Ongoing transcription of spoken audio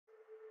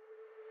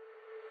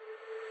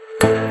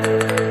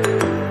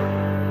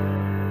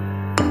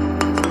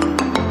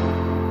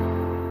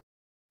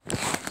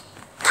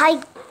Hi,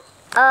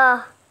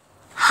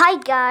 hi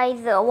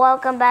guys,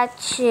 welcome back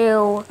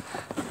to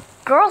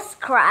Girls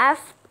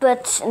Craft,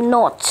 but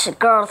not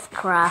Girls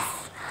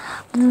Craft,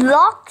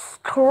 bloxx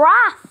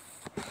Craft.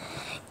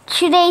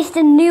 Today's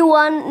the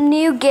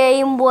new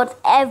game,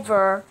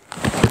 whatever.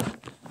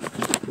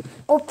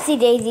 Oopsie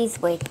daisies,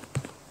 wait.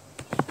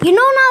 You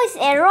know now it's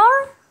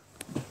error?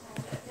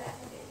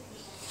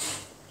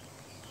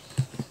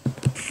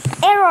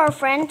 Error,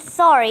 friend,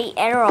 sorry,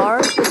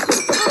 error.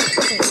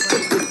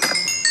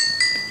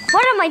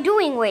 What am I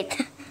doing?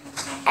 Wait.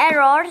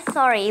 Error,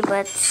 sorry,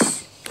 but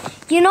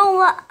you know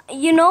what?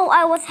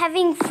 I was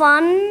having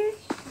fun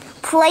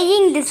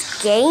playing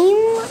this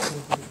game.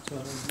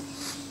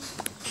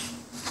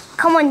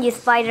 Come on, you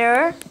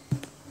spider.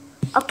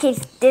 Okay,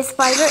 this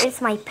spider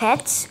is my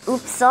pet.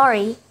 Oops,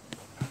 sorry.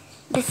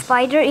 The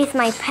spider is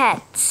my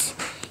pet.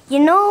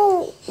 You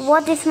know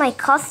what is my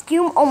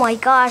costume? Oh my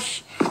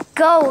gosh.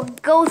 Go,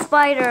 go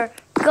spider.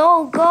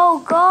 Go,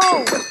 go, go.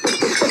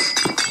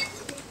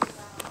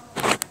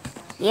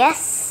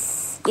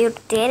 Yes, you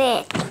did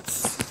it.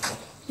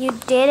 You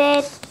did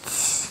it.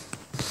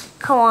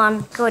 Come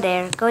on, go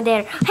there, go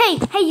there. Hey,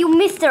 hey, you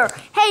mister.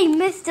 Hey,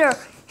 mister.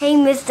 Hey,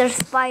 Mr.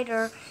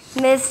 Spider.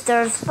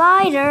 Mr.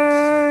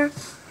 Spider.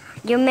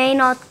 You may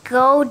not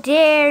go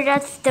there.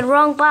 That's the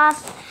wrong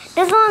path.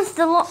 This one's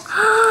the wrong.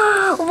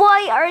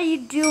 Why are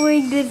you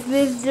doing this,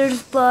 Mr.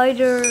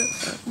 Spider?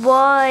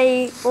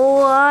 Why?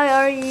 Why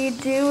are you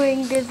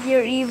doing this?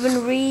 You're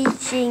even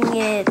reaching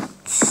it.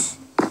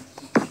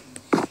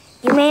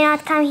 You may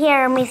not come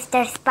here,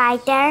 Mr.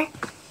 Spider.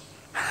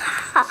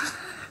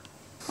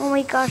 Oh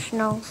my gosh,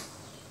 no.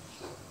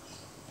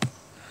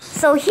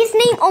 So his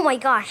name, oh my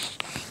gosh.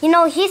 You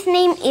know, his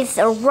name is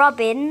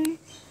Robin.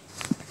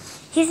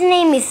 His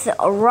name is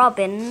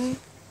Robin.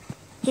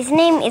 His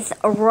name is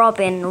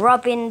Robin.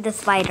 Robin the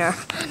spider.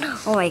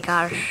 Oh my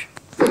gosh.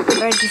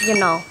 Where did you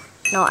know?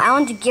 No, I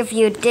want to give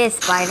you this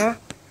spider.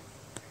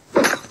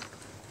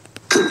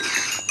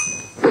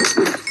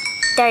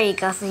 There you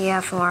go, so you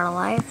have more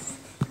lives.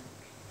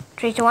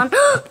 3, 2, 1.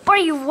 Where are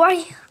you? Where are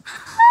you?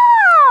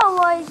 Oh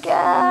my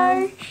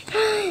gosh.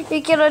 You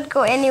cannot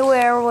go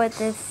anywhere with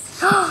this.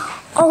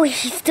 Oh,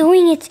 he's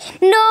doing it.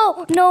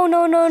 No, no,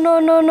 no, no, no,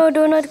 no, no.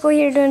 Do not go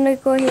here. Do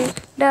not go here.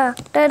 Da,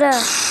 da, da.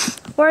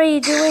 What are you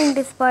doing,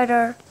 this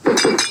spider?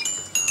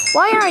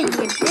 Why are you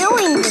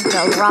doing this,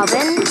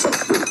 Robin?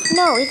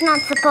 No, it's not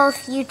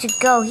supposed you to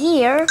go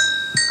here.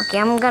 Okay,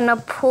 I'm gonna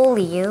pull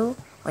you.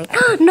 Wait.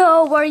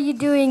 No, why are you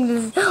doing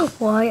this?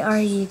 Why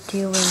are you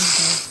doing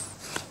this?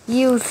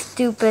 You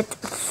stupid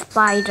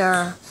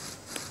spider.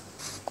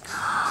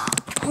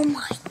 Oh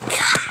my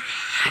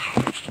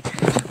gosh.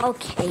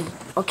 Okay,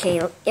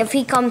 okay. If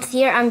he comes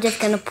here, I'm just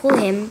gonna pull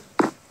him.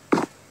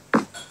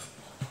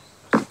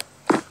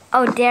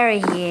 Oh, there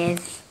he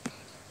is.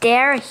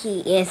 There he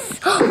is.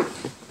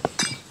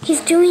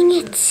 He's doing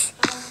it.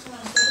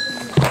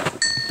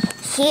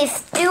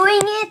 He's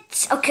doing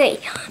it. Okay.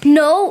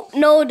 No,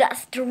 no,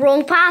 that's the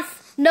wrong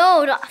path.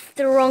 No, that's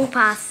the wrong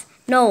path.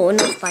 No,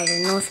 no spider,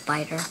 no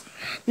spider.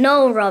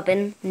 No,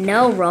 Robin.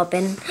 No,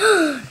 Robin.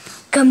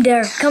 Come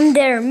there, come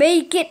there.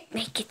 Make it.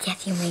 Make it.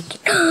 Yes, you make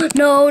it.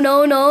 No,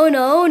 no, no,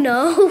 no,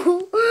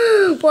 no.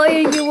 Why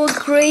are you a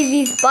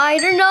crazy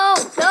spider? No,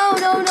 no,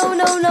 no, no,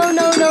 no, no,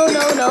 no, no,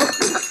 no, no.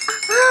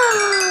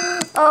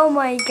 Oh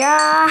my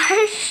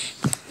gosh.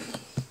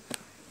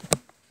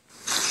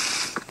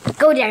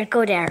 Go there,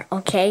 go there.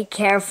 Okay,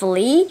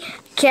 carefully.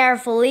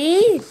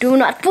 Carefully. Do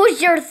not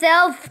push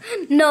yourself.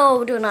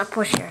 No, do not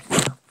push yourself.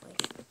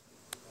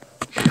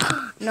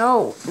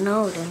 No,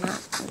 no,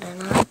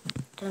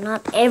 do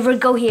not ever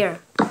go here.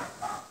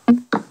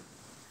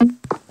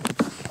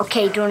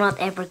 Okay, do not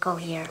ever go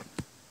here.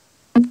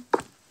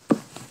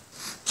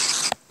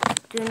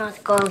 Do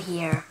not go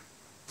here.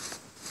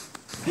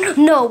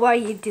 No, why are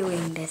you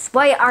doing this?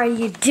 Why are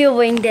you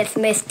doing this,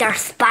 Mr.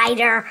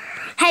 Spider?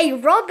 Hey,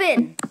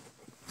 Robin!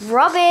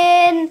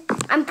 Robin!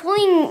 I'm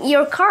pulling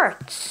your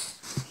carts.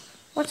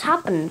 What's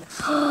happened?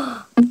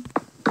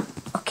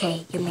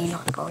 Okay, you may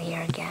not go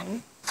here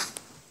again.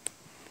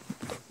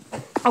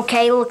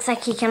 Okay, looks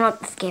like he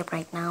cannot escape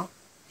right now.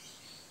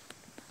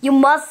 You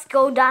must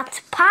go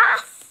that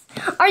path.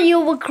 Are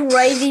you a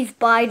crazy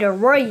spider?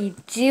 What are you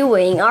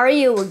doing? Are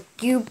you a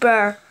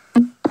goober?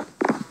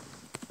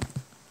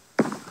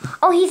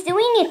 Oh, he's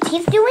doing it.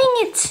 He's doing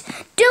it.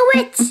 Do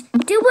it.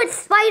 Do it,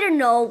 spider.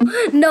 No.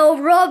 No,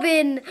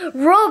 Robin.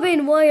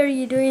 Robin, why are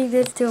you doing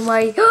this to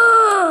my...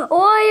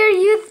 Why are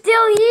you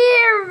still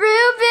here,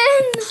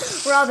 Ruben?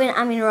 Robin,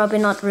 I mean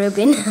Robin, not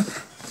Ruben.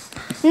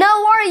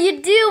 No, what are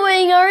you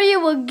doing? Are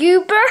you a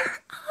goober?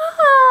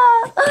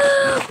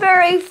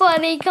 Very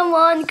funny. Come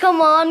on,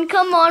 come on,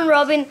 come on,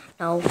 Robin.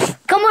 No.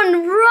 Come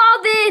on,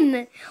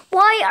 Robin.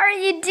 Why are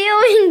you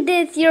doing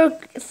this? You're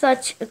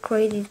such a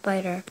crazy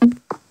spider.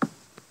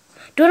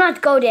 Do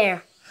not go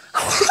there.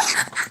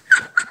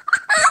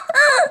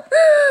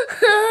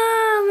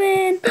 Oh,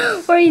 man.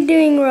 What are you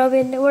doing,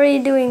 Robin? What are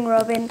you doing,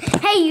 Robin?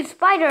 Hey, you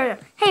spider.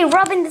 Hey,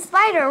 Robin the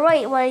spider.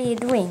 Wait, what are you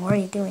doing? What are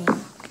you doing?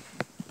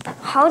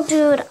 How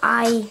did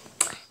I...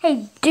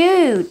 Hey,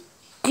 dude.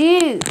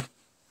 Dude.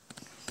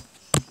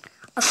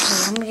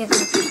 Okay, I'm gonna get...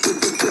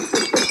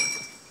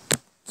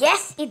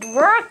 Yes, it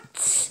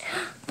worked.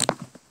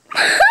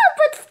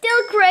 But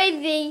still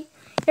crazy.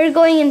 You're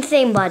going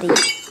insane, buddy.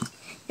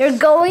 You're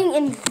going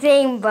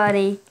insane,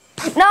 buddy.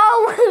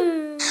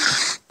 No!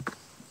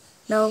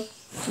 No,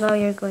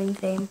 you're going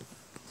insane.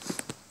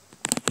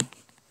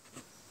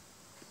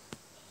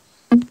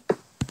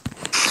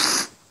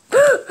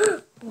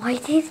 Why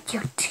did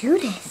you do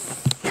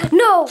this?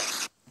 No!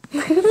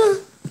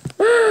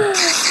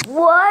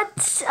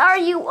 What are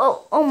you?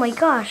 Oh my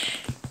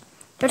gosh.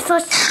 You're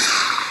such...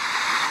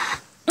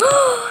 No,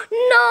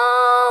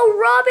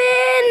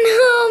 Robin!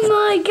 Oh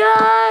my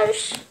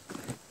gosh.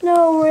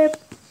 No, Rip.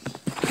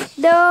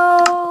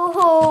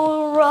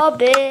 No,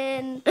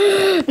 Robin.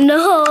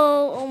 No,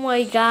 oh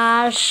my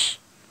gosh.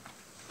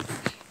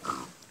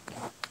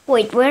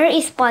 Wait, where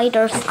is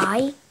Spider's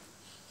eye?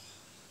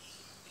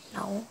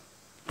 No.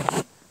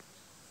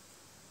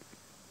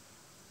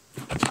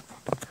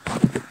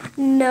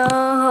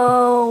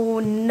 No,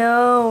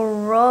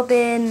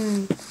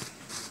 Robin.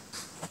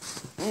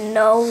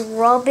 No,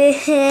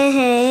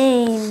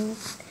 Robin.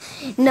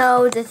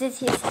 No, this is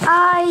his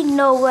eye.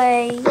 No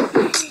way.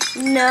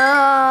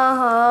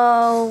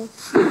 No.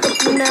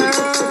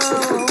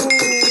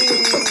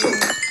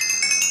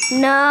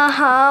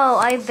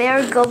 I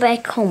better go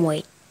back home.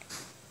 Wait.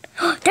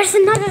 There's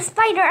another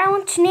spider. I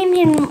want to name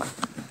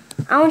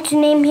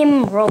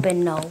him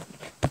Robin. No.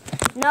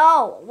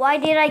 Why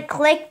did I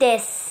click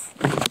this?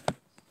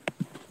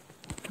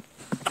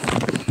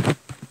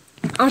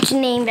 I want to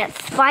name that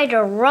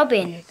spider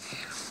Robin.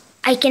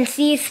 I can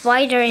see a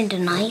spider in the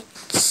night.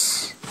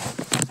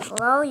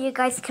 Hello, you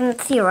guys can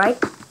see, right?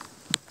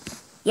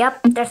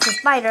 Yep, there's a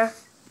spider.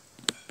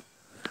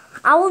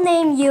 I will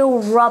name you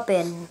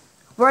Robin.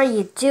 What are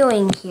you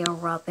doing here,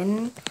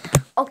 Robin?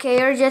 Okay,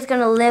 you're just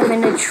gonna live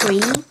in a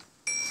tree.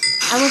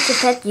 I want to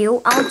pet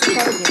you.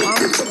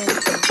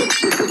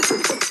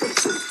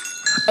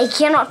 I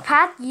cannot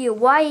pet you.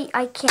 Why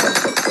I can't?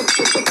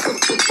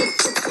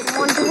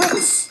 Come on, do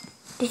it.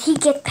 Did he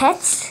get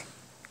pets?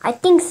 I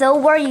think so.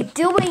 What are you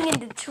doing in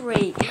the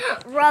tree?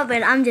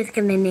 Robin, I'm just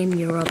gonna name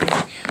you Robin.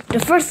 The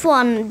first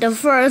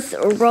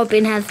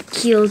Robin has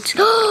killed.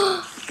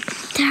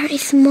 There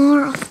is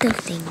more of the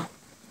thing.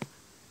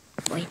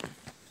 Wait.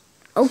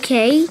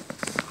 Okay.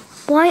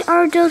 Why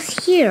are those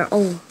here?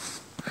 Oh.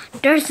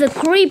 There's a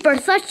creeper.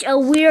 Such a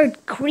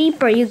weird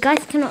creeper. You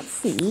guys cannot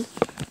see.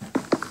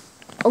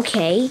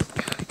 Okay.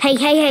 Hey.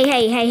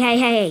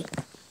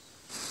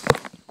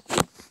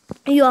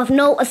 You have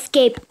no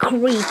escape,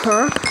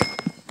 creeper.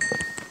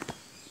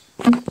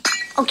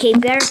 Okay,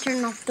 better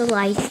turn off the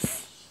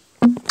lights.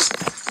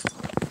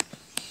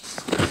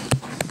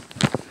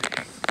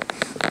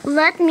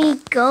 Let me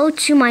go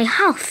to my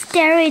house.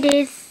 There it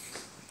is.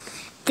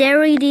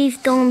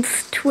 Don't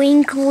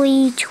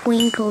twinkly.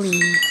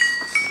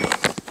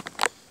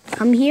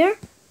 Come here.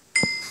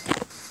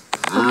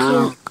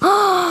 Okay.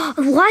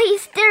 Why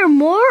is there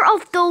more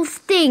of those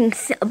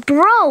things?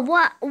 Bro,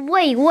 what?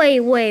 Wait.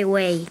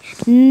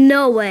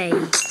 No way.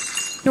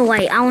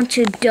 I want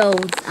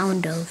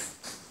those.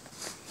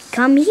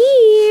 Come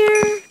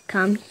here.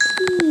 Oh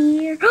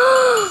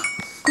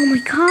my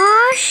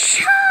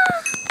gosh.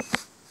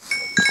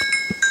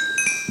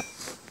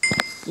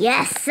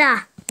 Yes.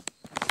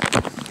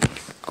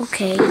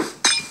 Okay.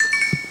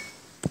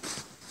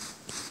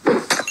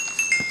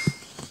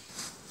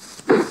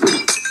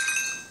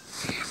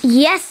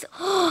 Yes.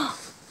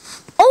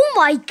 Oh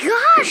my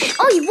gosh.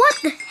 Oi, what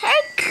the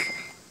heck?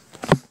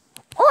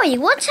 Oi,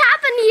 what's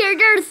happened here?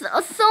 There's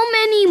so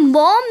many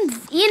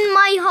bombs in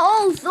my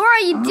house. What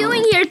are you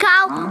doing here,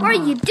 Kyle? What are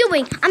you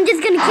doing? I'm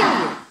just gonna kill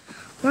you.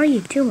 What are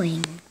you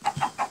doing?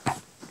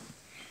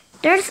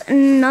 There's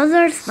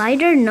another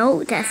spider.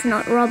 No, that's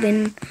not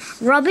Robin.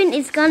 Robin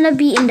is gonna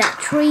be in that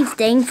tree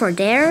staying for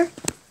there.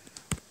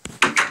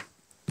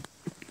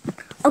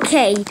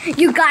 Okay,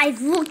 you guys,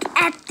 look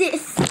at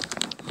this.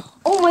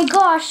 Oh my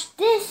gosh,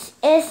 this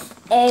is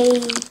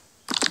a...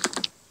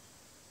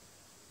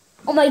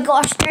 Oh my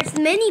gosh, there's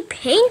many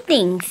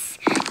paintings.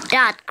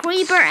 That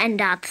creeper and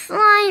that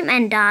slime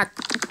and that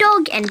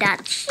dog and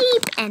that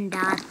sheep and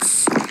that...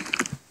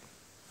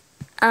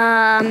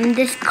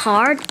 this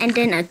card and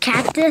then a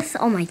cactus.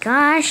 Oh my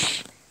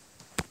gosh.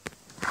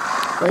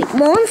 Wait,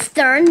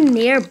 monster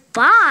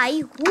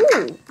nearby?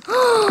 Who?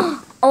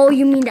 Oh,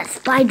 you mean that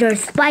spider.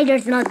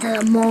 Spider's not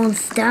a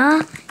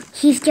monster.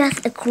 He's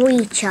just a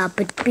creature,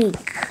 but big.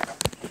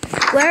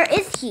 Where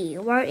is he?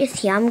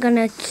 I'm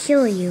gonna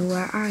kill you.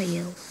 Where are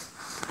you?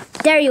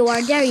 There you are.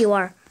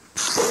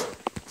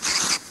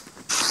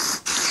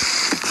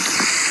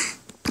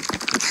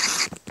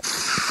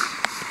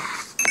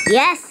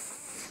 Yes.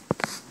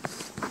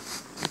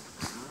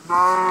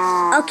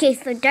 Okay,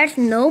 so there's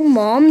no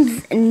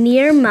mobs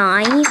near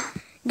mine.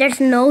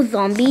 There's no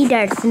zombie.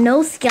 There's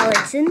no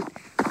skeleton.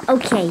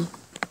 Okay.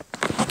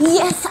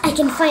 Yes, I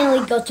can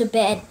finally go to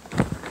bed.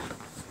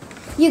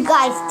 You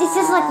guys, this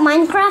is like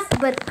Minecraft,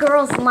 but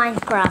girls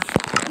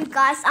Minecraft. You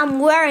guys, I'm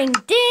wearing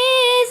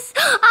this.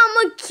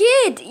 I'm a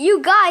kid.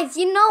 You guys,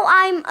 you know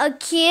I'm a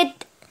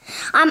kid.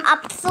 I'm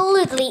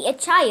absolutely a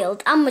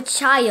child. I'm a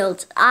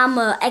child. I'm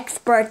an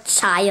expert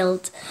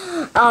child.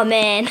 Oh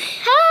man.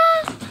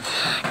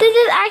 This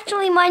is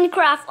actually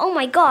Minecraft. Oh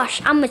my gosh,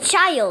 I'm a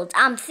child.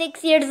 I'm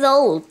 6 years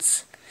old.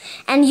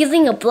 And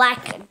using a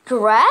black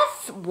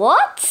dress?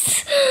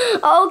 What?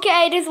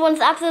 Okay, this one's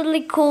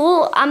absolutely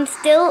cool. I'm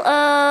still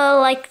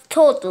like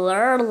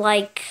toddler.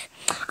 Like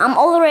I'm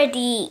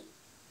already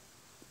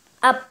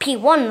a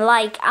P1.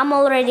 Like I'm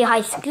already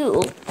high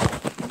school.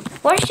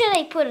 Where should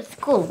I put a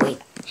school? Wait.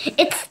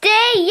 It's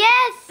day,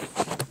 yes!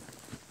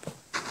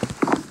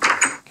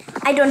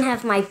 I don't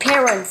have my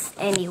parents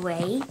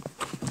anyway.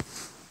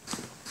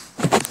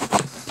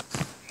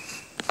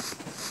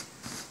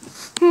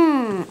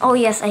 Oh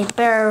yes, I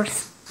better.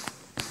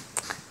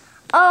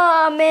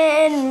 Oh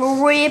man,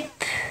 rip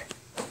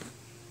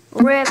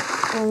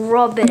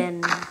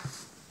Robin.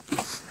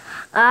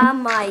 Oh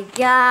my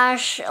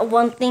gosh,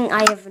 one thing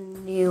I have a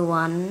new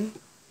one.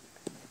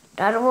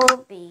 That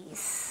will be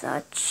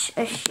such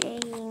a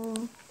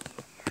shame.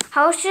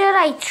 How should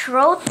I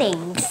throw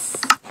things?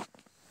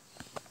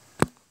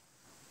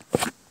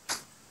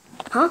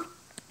 Huh?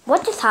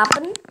 What just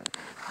happened?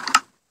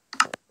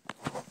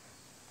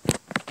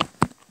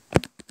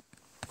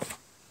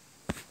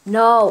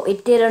 No,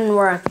 it didn't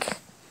work.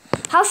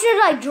 How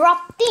should I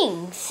drop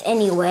things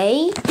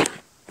anyway?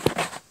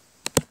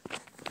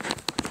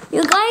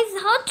 You guys,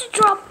 how to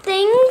drop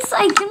things?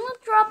 I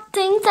cannot drop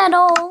things at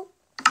all.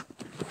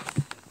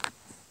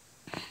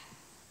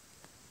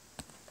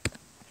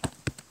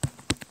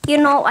 You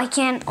know, I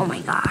can't. Oh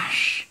my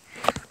gosh.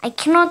 I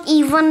cannot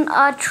even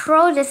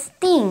throw this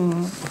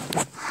thing.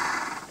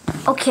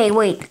 Okay,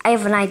 wait. I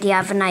have an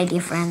idea,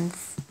 friends.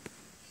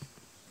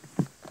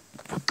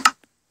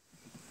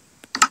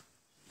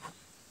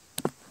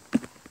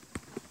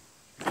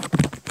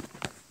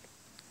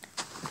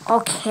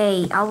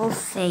 Okay, I will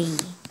say.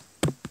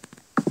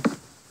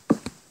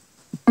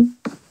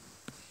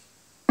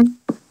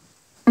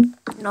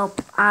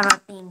 Nope, I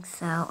don't think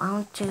so. I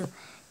want to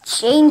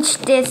change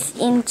this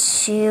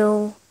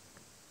into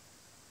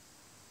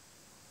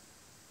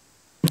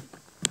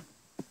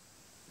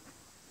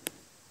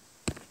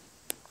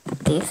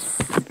this.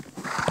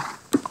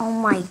 Oh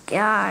my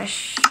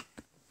gosh.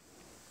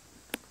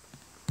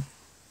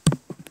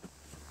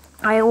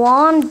 I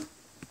want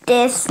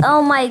this.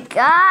 Oh my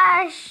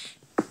gosh.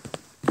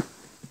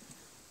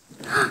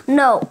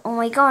 No, oh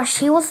my gosh,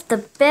 he was the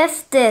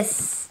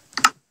bestest.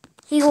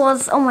 He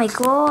was, oh my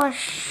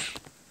gosh,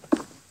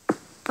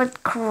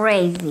 but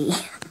crazy.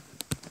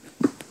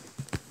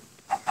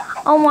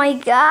 Oh my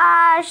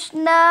gosh,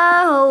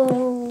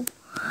 no.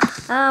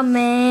 Oh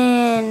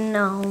man,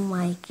 oh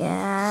my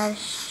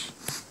gosh.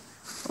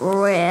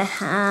 Oh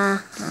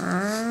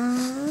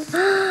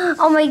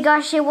my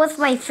gosh, it was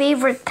my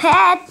favorite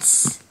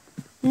pet.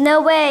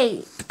 No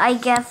way, I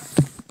guess.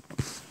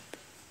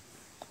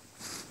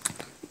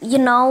 You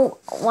know,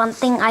 one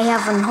thing, I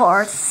have a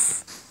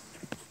horse.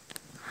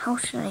 How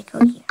should I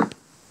go here?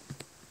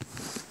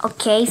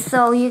 Okay,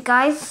 so you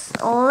guys,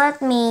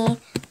 let me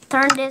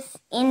turn this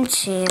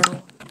into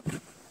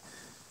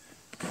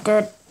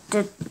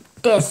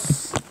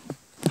this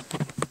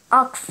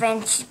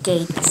offense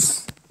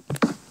gates.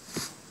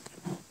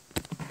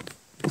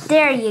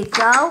 There you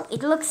go.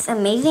 It looks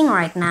amazing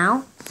right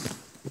now.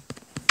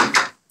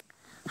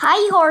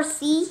 Hi,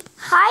 horsey.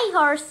 Hi,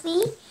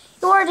 horsey.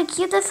 You are the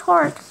cutest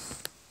horse.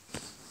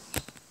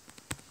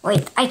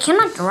 Wait, I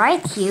cannot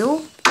ride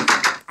you.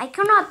 I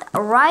cannot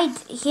ride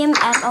him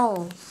at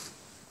all.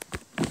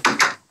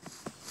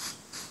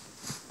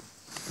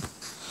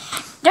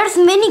 There's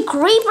many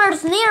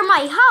creepers near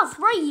my house.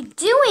 What are you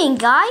doing,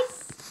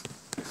 guys?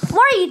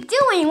 What are you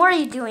doing? What are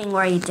you doing?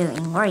 What are you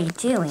doing? What are you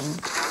doing?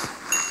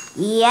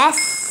 Yes,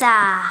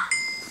 sir.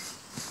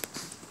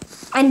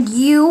 And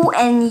you,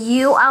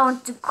 I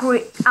want to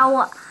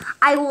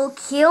I will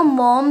kill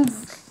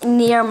moms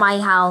near my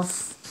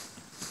house.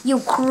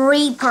 You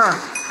creeper.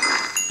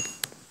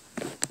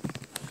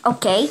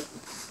 Okay.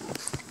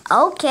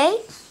 Okay.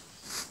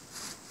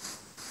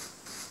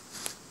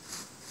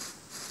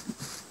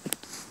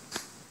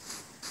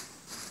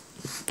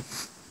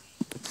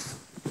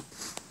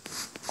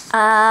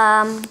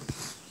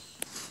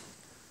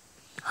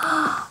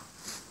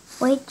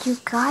 Wait, you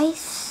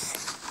guys.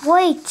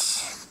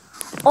 Wait.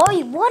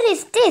 Oi, what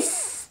is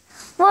this?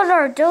 What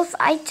are those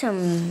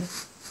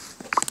items?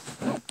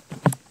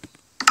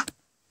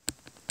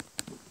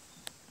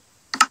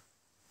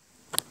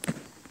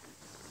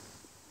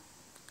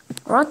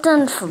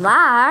 Rotten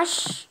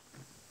flash?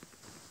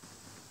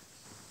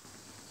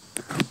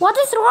 What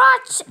is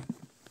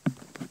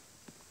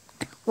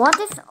What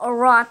is a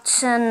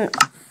rotten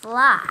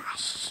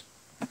flash?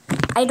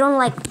 I don't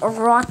like a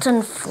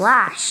rotten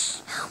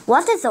flash.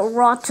 What is a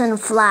rotten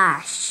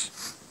flash?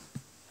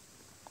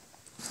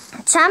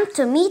 Time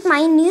to meet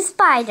my new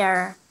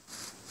spider.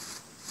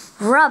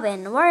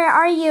 Robin, where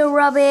are you,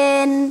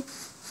 Robin?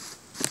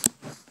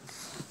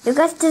 You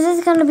guys, this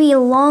is gonna be a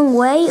long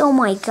way. Oh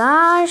my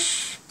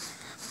gosh.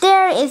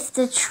 is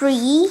the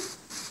tree?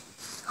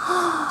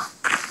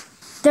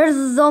 There's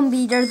a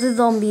zombie.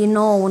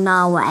 No,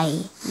 no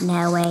way.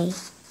 No way.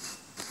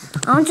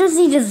 I want to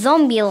see the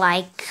zombie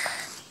like.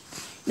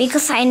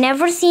 Because I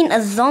never seen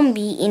a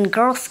zombie in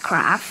Girls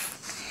Craft.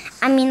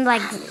 I mean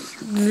like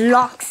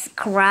bloxx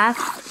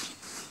craft.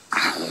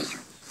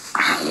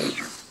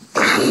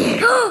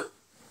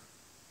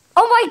 Oh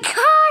my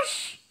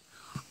gosh!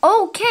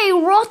 Okay,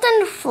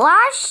 rotten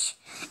flesh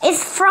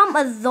is from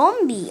a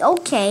zombie.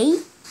 Okay.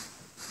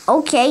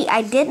 Okay,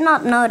 I did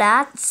not know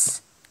that.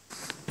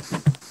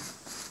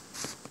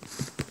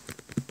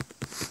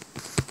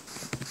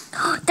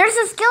 There's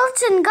a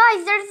skeleton,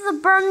 guys. There's a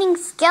burning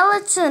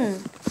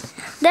skeleton.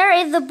 There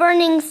is a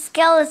burning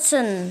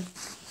skeleton.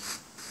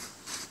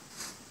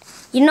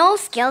 You know,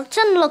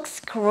 skeleton looks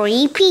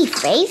creepy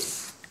face.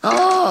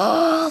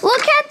 Oh,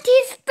 look at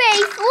his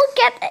face. Look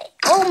at,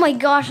 oh my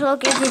gosh,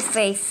 look at his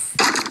face.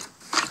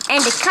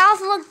 And the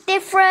cows look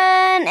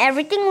different.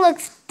 Everything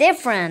looks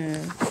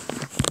different.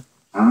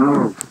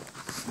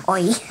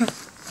 Oi.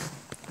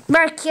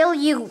 Better kill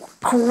you,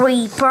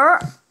 creeper.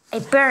 I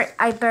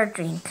better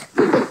drink.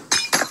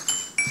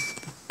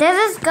 This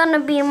is gonna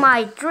be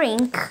my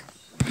drink.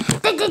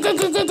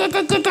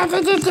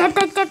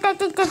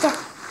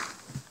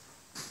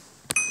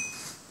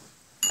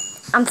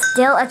 I'm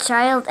still a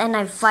child and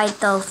I fight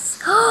those.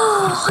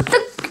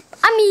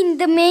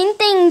 The main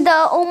thing,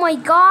 oh my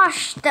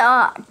gosh,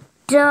 oh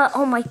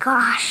my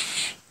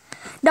gosh.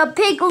 The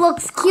pig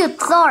looks cute.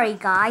 Sorry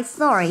guys,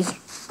 sorry.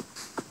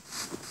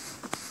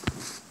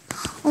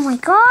 Oh my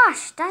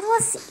gosh, that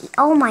was,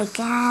 oh my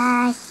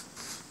gosh.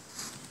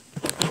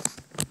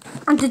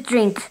 And the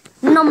drink.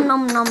 Nom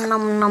nom nom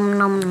nom nom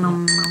nom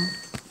nom nom.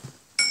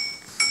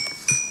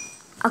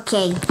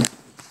 Okay.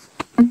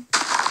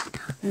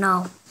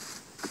 No.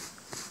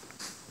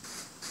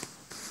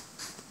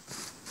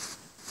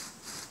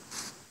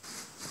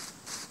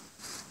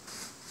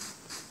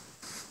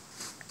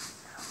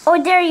 Oh,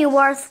 there you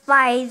are,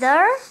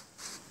 spider.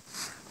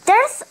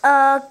 There's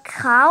a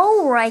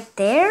cow right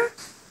there.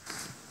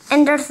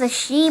 And there's a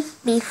sheep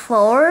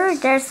before.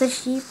 There's a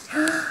sheep.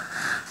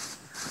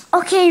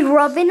 Okay,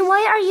 Robin,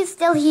 why are you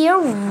still here?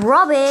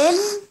 Robin!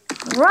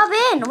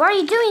 Robin, what are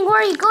you doing?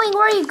 Where are you going?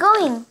 Where are you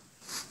going?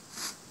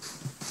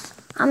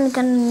 I'm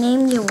gonna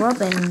name you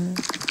Robin.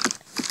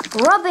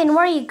 Robin,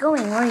 where are you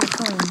going? Where are you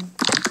going?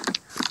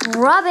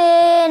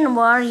 Robin,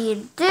 what are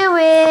you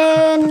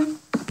doing?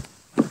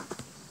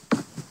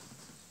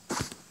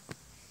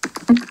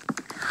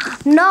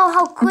 No,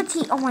 how could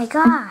he? Oh my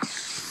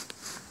gosh.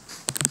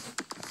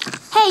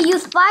 Hey, you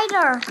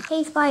spider.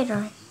 Hey,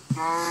 spider.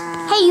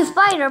 Hey, you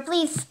spider,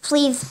 please,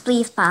 please,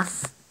 please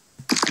pass.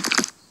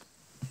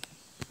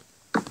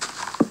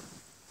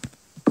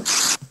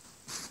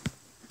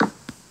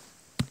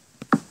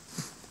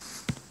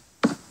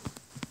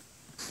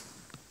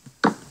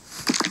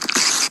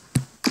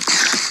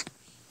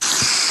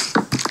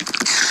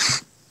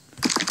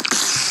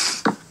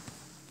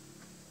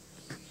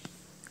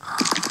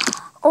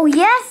 Oh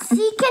yes,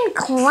 he can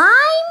climb?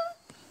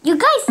 You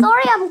guys,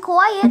 sorry I'm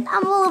quiet.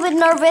 I'm a little bit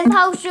nervous.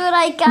 How should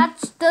I catch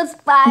the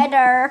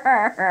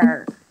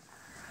spider?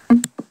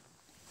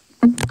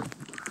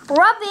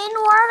 Robin,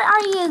 where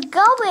are you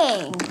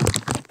going?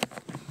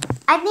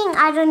 I think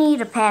I don't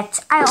need a pet.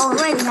 I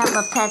already have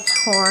a pet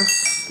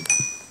horse.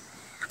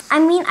 I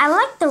mean, I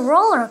like the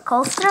roller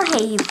coaster.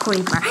 Hey, you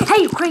creeper.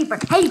 Hey, you creeper.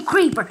 Hey, you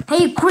creeper.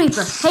 Hey, you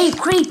creeper. Hey, you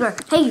creeper.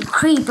 Hey, you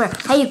creeper.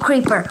 Hey, you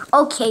creeper.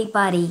 Okay,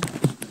 buddy.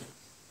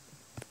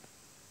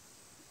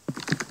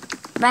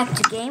 Back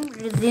to game,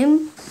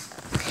 resume.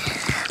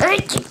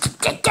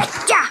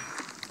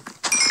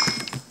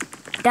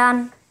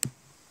 Done.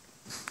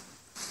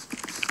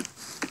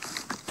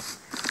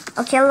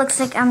 Okay, looks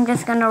like I'm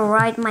just gonna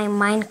ride my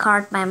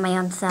minecart by my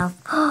own self.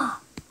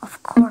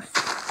 Of course.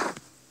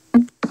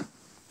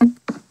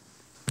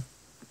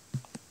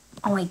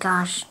 Oh my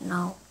gosh,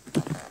 no.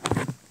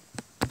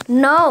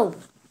 No!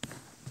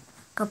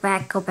 Go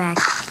back, go back.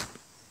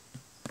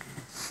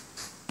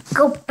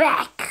 Go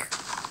back!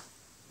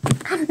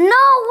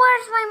 No,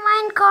 where's my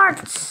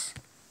minecart?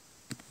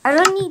 I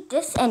don't need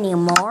this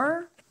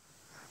anymore.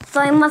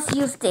 So I must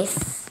use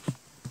this.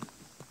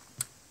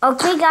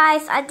 Okay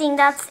guys, I think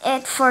that's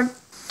it for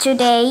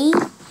today.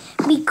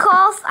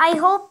 Because I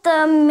hope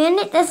the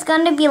minute is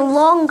gonna be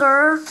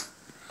longer.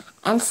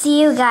 And see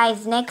you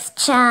guys next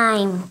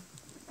time.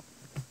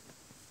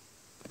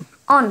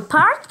 On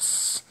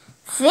parts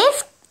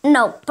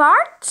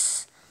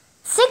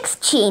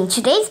 16.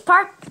 Today's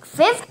part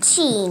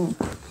 15.